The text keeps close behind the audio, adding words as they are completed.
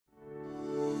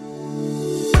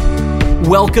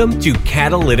Welcome to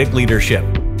Catalytic Leadership,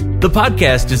 the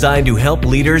podcast designed to help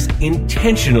leaders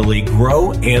intentionally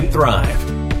grow and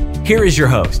thrive. Here is your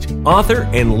host, author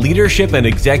and leadership and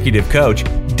executive coach,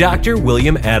 Dr.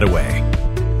 William Attaway.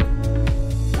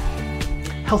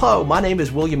 Hello, my name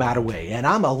is William Attaway, and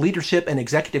I'm a leadership and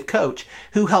executive coach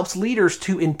who helps leaders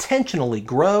to intentionally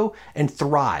grow and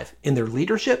thrive in their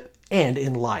leadership and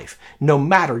in life, no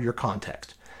matter your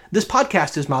context. This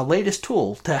podcast is my latest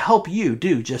tool to help you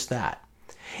do just that.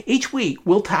 Each week,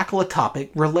 we'll tackle a topic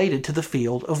related to the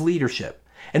field of leadership.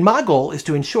 And my goal is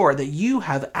to ensure that you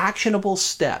have actionable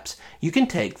steps you can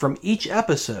take from each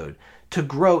episode to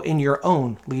grow in your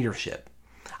own leadership.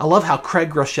 I love how Craig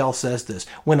Groeschel says this: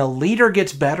 when a leader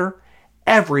gets better,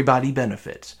 everybody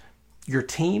benefits. Your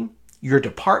team, your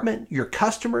department, your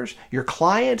customers, your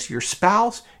clients, your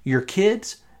spouse, your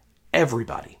kids,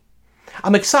 everybody.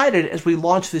 I'm excited as we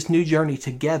launch this new journey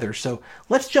together, so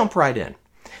let's jump right in.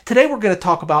 Today we're going to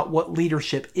talk about what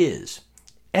leadership is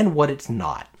and what it's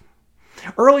not.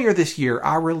 Earlier this year,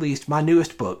 I released my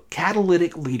newest book,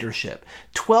 Catalytic Leadership,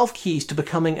 12 Keys to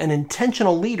Becoming an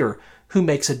Intentional Leader Who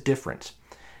Makes a Difference.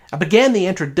 I began the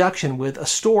introduction with a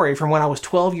story from when I was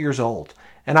 12 years old,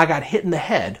 and I got hit in the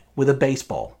head with a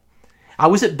baseball. I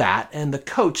was at bat, and the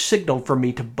coach signaled for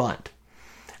me to bunt.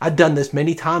 I'd done this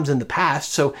many times in the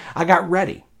past, so I got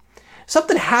ready.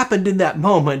 Something happened in that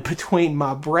moment between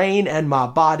my brain and my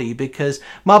body because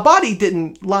my body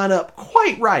didn't line up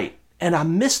quite right, and I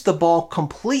missed the ball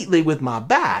completely with my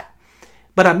bat,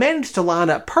 but I managed to line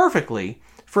up perfectly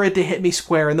for it to hit me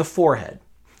square in the forehead.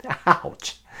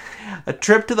 Ouch. A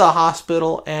trip to the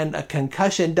hospital and a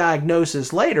concussion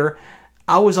diagnosis later,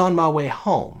 I was on my way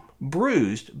home,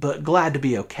 bruised but glad to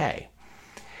be okay.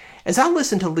 As I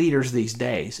listen to leaders these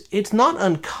days, it's not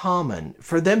uncommon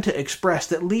for them to express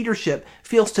that leadership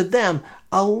feels to them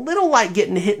a little like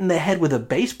getting hit in the head with a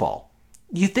baseball.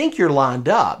 You think you're lined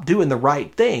up, doing the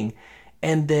right thing,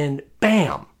 and then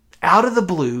bam, out of the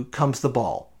blue comes the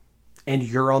ball, and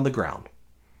you're on the ground.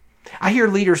 I hear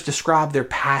leaders describe their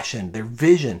passion, their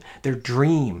vision, their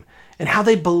dream, and how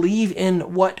they believe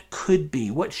in what could be,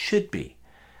 what should be.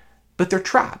 But they're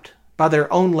trapped by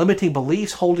their own limiting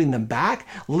beliefs holding them back,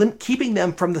 keeping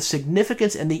them from the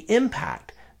significance and the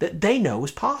impact that they know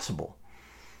is possible.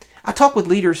 I talk with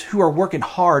leaders who are working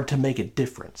hard to make a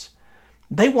difference.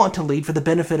 They want to lead for the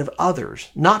benefit of others,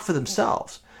 not for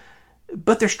themselves.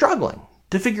 But they're struggling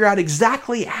to figure out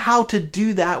exactly how to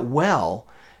do that well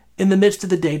in the midst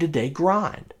of the day-to-day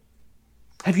grind.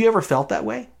 Have you ever felt that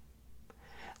way?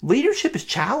 Leadership is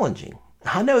challenging.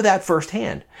 I know that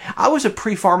firsthand. I was a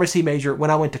pre-pharmacy major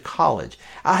when I went to college.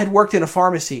 I had worked in a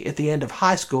pharmacy at the end of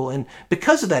high school, and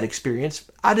because of that experience,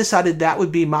 I decided that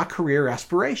would be my career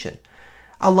aspiration.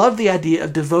 I loved the idea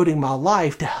of devoting my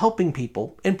life to helping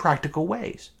people in practical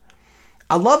ways.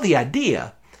 I loved the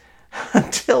idea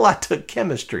until I took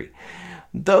chemistry.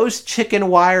 Those chicken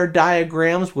wire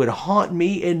diagrams would haunt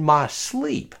me in my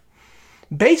sleep.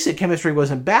 Basic chemistry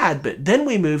wasn't bad, but then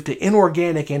we moved to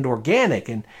inorganic and organic,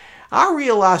 and I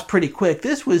realized pretty quick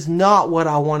this was not what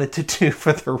I wanted to do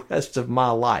for the rest of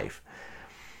my life.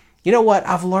 You know what?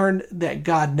 I've learned that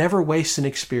God never wastes an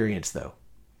experience, though.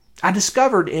 I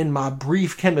discovered in my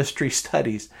brief chemistry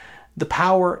studies the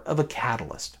power of a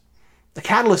catalyst. A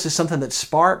catalyst is something that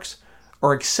sparks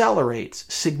or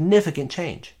accelerates significant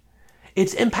change.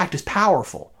 Its impact is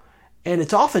powerful, and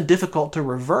it's often difficult to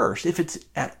reverse if it's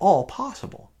at all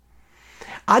possible.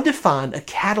 I define a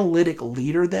catalytic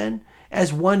leader, then,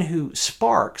 as one who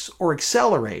sparks or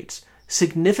accelerates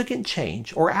significant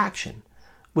change or action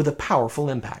with a powerful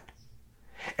impact.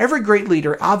 Every great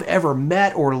leader I've ever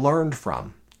met or learned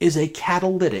from is a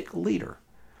catalytic leader.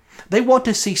 They want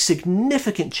to see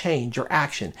significant change or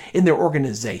action in their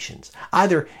organizations,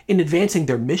 either in advancing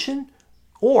their mission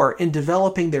or in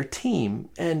developing their team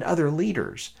and other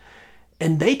leaders.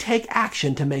 And they take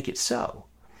action to make it so.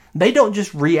 They don't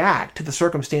just react to the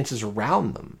circumstances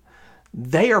around them.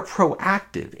 They are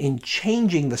proactive in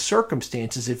changing the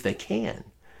circumstances if they can.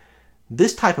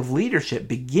 This type of leadership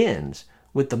begins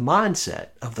with the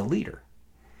mindset of the leader.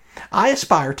 I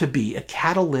aspire to be a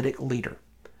catalytic leader.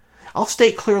 I'll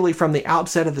state clearly from the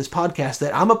outset of this podcast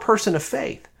that I'm a person of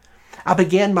faith. I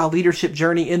began my leadership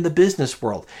journey in the business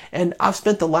world, and I've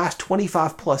spent the last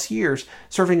 25 plus years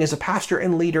serving as a pastor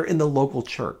and leader in the local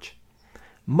church.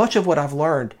 Much of what I've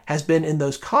learned has been in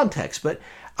those contexts, but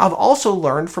I've also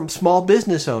learned from small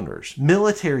business owners,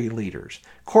 military leaders,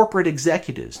 corporate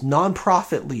executives,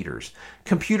 nonprofit leaders,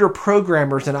 computer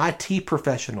programmers and IT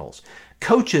professionals,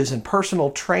 coaches and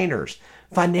personal trainers,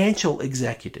 financial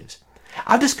executives.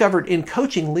 I've discovered in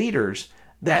coaching leaders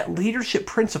that leadership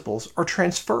principles are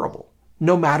transferable,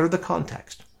 no matter the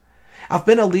context. I've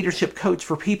been a leadership coach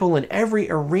for people in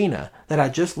every arena that I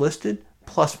just listed,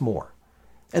 plus more.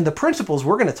 And the principles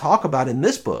we're going to talk about in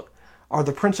this book are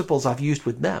the principles I've used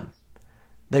with them.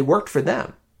 They worked for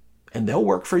them, and they'll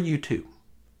work for you too.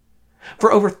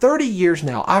 For over 30 years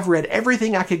now, I've read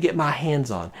everything I could get my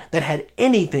hands on that had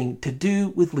anything to do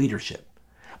with leadership.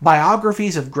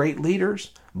 Biographies of great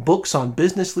leaders, books on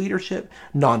business leadership,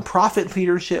 nonprofit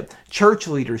leadership, church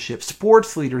leadership,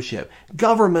 sports leadership,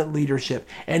 government leadership,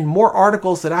 and more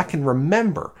articles that I can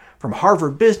remember from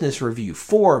Harvard Business Review,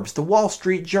 Forbes, The Wall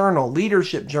Street Journal,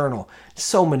 Leadership Journal,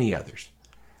 so many others.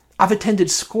 I've attended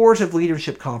scores of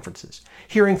leadership conferences,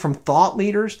 hearing from thought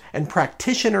leaders and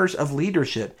practitioners of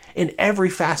leadership in every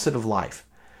facet of life.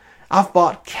 I've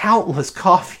bought countless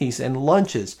coffees and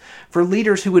lunches for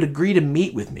leaders who would agree to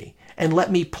meet with me and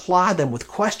let me ply them with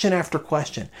question after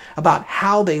question about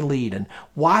how they lead and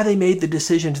why they made the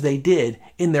decisions they did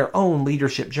in their own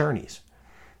leadership journeys.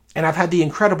 And I've had the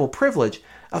incredible privilege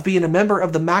of being a member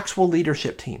of the Maxwell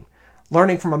leadership team,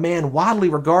 learning from a man widely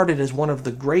regarded as one of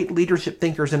the great leadership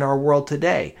thinkers in our world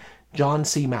today, John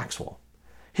C. Maxwell.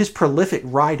 His prolific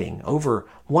writing, over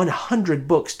 100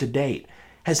 books to date,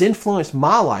 has influenced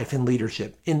my life in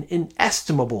leadership in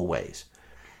inestimable ways.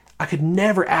 I could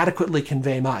never adequately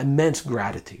convey my immense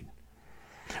gratitude.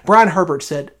 Brian Herbert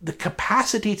said, "The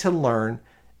capacity to learn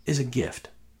is a gift.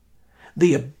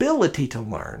 The ability to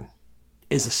learn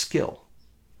is a skill.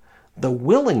 The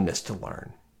willingness to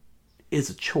learn is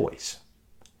a choice."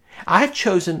 I have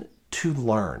chosen to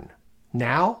learn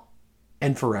now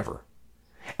and forever.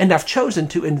 And I've chosen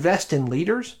to invest in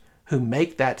leaders who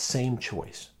make that same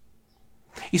choice.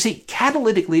 You see,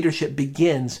 catalytic leadership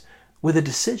begins with a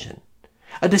decision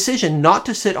not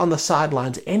to sit on the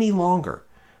sidelines any longer,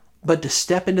 but to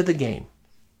step into the game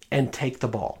and take the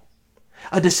ball.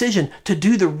 A decision to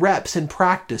do the reps in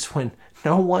practice when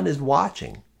no one is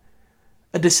watching.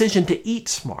 A decision to eat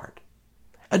smart.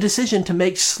 A decision to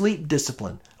make sleep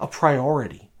discipline a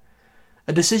priority.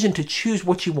 A decision to choose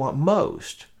what you want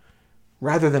most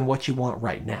rather than what you want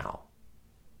right now.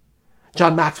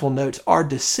 John Maxwell notes, our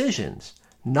decisions,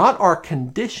 not our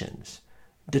conditions,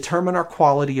 determine our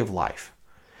quality of life.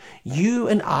 You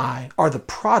and I are the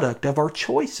product of our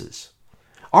choices.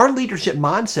 Our leadership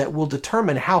mindset will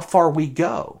determine how far we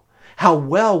go, how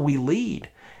well we lead,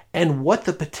 and what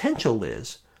the potential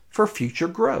is for future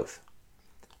growth.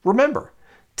 Remember,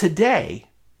 today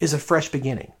is a fresh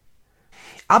beginning.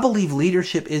 I believe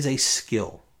leadership is a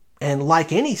skill, and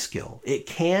like any skill, it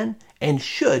can and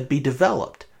should be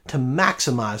developed to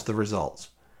maximize the results.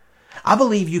 I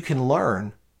believe you can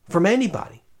learn from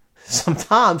anybody.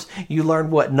 Sometimes you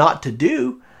learn what not to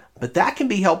do, but that can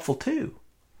be helpful too.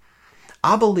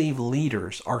 I believe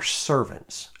leaders are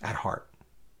servants at heart.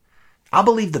 I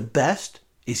believe the best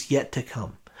is yet to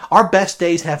come. Our best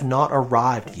days have not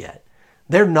arrived yet.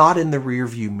 They're not in the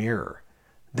rearview mirror.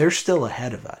 They're still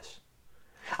ahead of us.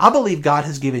 I believe God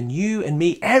has given you and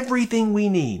me everything we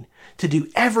need to do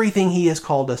everything He has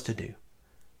called us to do.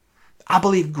 I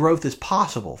believe growth is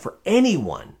possible for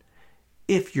anyone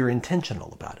if you're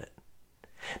intentional about it.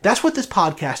 That's what this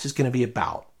podcast is going to be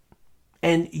about.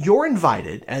 And you're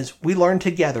invited as we learn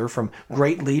together from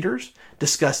great leaders,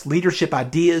 discuss leadership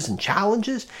ideas and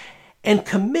challenges, and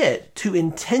commit to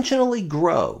intentionally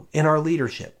grow in our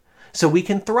leadership so we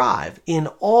can thrive in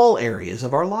all areas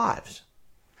of our lives.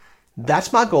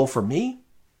 That's my goal for me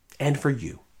and for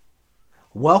you.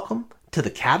 Welcome to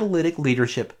the Catalytic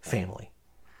Leadership family.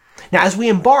 Now, as we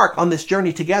embark on this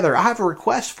journey together, I have a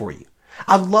request for you.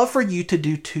 I'd love for you to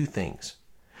do two things.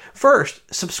 First,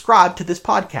 subscribe to this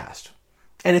podcast.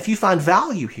 And if you find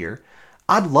value here,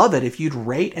 I'd love it if you'd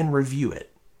rate and review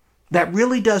it. That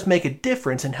really does make a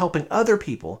difference in helping other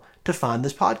people to find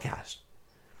this podcast.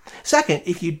 Second,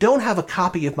 if you don't have a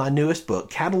copy of my newest book,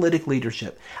 Catalytic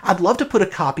Leadership, I'd love to put a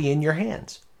copy in your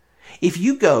hands. If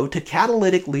you go to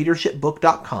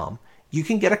catalyticleadershipbook.com, you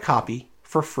can get a copy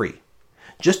for free.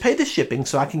 Just pay the shipping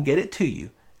so I can get it to you,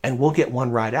 and we'll get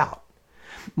one right out.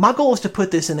 My goal is to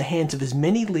put this in the hands of as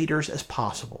many leaders as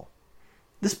possible.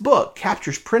 This book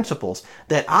captures principles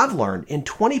that I've learned in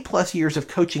 20 plus years of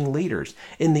coaching leaders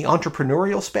in the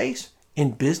entrepreneurial space,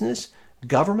 in business,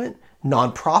 government,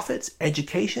 nonprofits,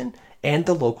 education, and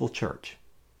the local church.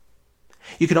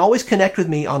 You can always connect with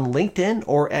me on LinkedIn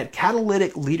or at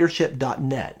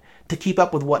catalyticleadership.net to keep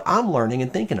up with what I'm learning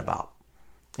and thinking about.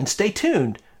 And stay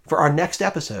tuned for our next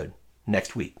episode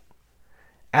next week.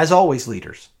 As always,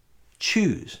 leaders,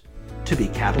 choose to be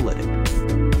catalytic.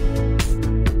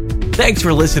 Thanks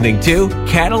for listening to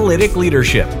Catalytic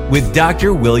Leadership with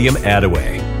Dr. William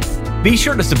Attaway. Be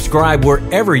sure to subscribe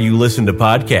wherever you listen to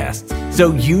podcasts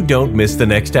so you don't miss the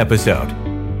next episode.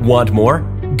 Want more?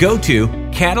 Go to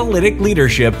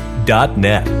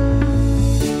catalyticleadership.net.